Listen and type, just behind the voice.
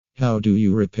How do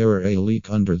you repair a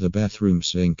leak under the bathroom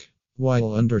sink?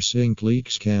 While under sink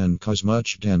leaks can cause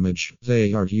much damage,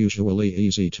 they are usually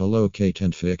easy to locate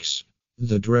and fix.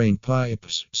 The drain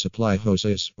pipes, supply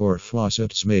hoses, or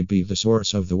faucets may be the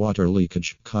source of the water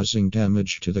leakage, causing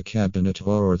damage to the cabinet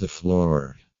or the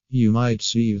floor. You might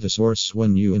see the source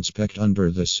when you inspect under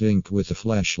the sink with a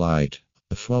flashlight.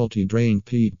 A faulty drain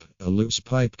pipe, a loose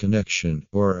pipe connection,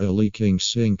 or a leaking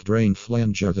sink drain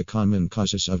flange are the common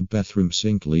causes of bathroom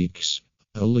sink leaks.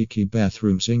 A leaky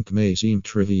bathroom sink may seem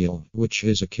trivial, which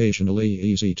is occasionally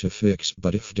easy to fix,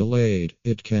 but if delayed,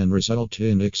 it can result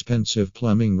in expensive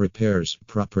plumbing repairs,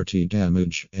 property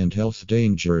damage, and health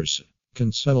dangers.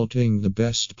 Consulting the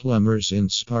best plumbers in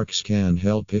Sparks can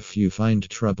help if you find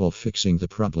trouble fixing the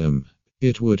problem.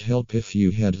 It would help if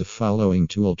you had the following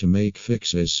tool to make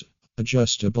fixes: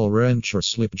 adjustable wrench or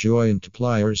slip joint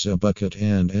pliers, a bucket,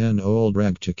 and an old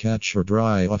rag to catch or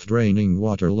dry off draining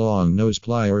water, long nose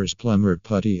pliers, plumber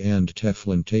putty, and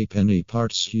Teflon tape. Any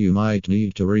parts you might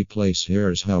need to replace.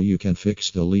 Here's how you can fix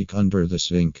the leak under the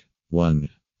sink. 1.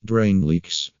 Drain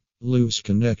leaks. Loose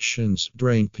connections,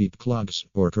 drain pipe clogs,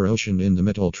 or corrosion in the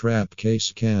metal trap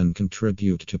case can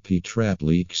contribute to P-trap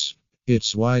leaks.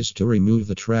 It's wise to remove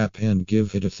the trap and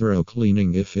give it a thorough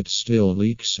cleaning if it still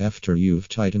leaks after you've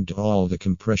tightened all the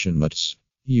compression nuts.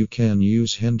 You can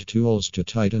use hand tools to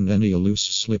tighten any loose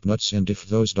slip nuts, and if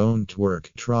those don't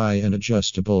work, try an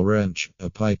adjustable wrench, a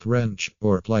pipe wrench,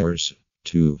 or pliers.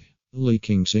 2.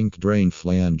 Leaking sink drain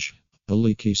flange. A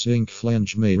leaky sink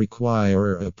flange may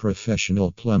require a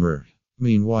professional plumber.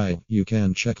 Meanwhile, you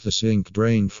can check the sink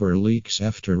drain for leaks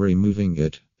after removing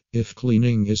it. If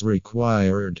cleaning is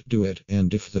required, do it,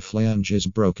 and if the flange is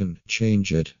broken,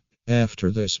 change it.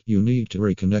 After this, you need to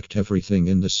reconnect everything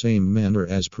in the same manner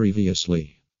as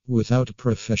previously. Without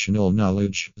professional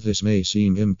knowledge, this may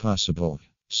seem impossible.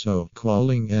 So,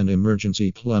 calling an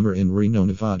emergency plumber in Reno,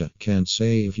 Nevada can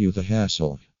save you the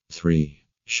hassle. 3.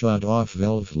 Shut-off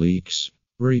valve leaks.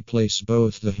 Replace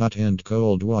both the hot and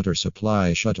cold water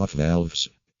supply shut-off valves.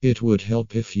 It would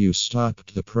help if you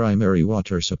stopped the primary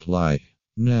water supply.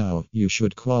 Now, you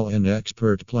should call an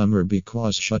expert plumber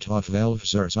because shut-off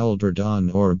valves are soldered on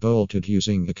or bolted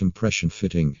using a compression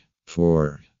fitting.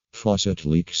 4. Faucet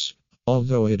leaks.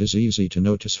 Although it is easy to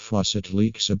notice faucet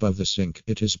leaks above the sink,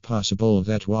 it is possible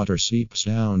that water seeps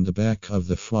down the back of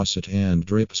the faucet and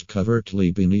drips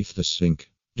covertly beneath the sink.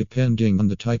 Depending on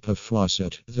the type of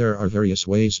faucet, there are various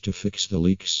ways to fix the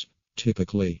leaks.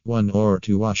 Typically, 1 or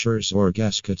 2 washers or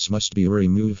gaskets must be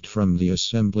removed from the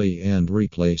assembly and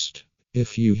replaced.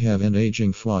 If you have an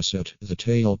aging faucet, the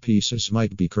tail pieces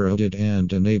might be corroded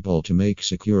and unable to make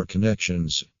secure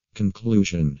connections.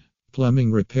 Conclusion: plumbing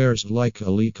repairs like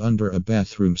a leak under a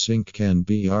bathroom sink can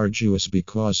be arduous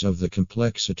because of the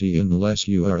complexity unless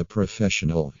you are a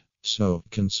professional. So,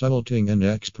 consulting an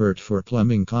expert for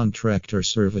plumbing contractor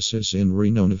services in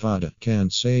Reno, Nevada can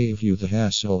save you the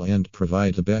hassle and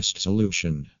provide the best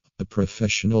solution. A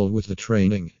professional with the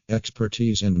training,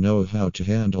 expertise, and know-how to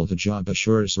handle the job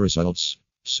assures results.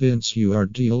 Since you are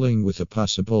dealing with a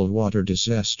possible water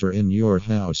disaster in your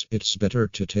house, it's better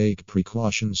to take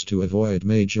precautions to avoid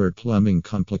major plumbing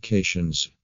complications.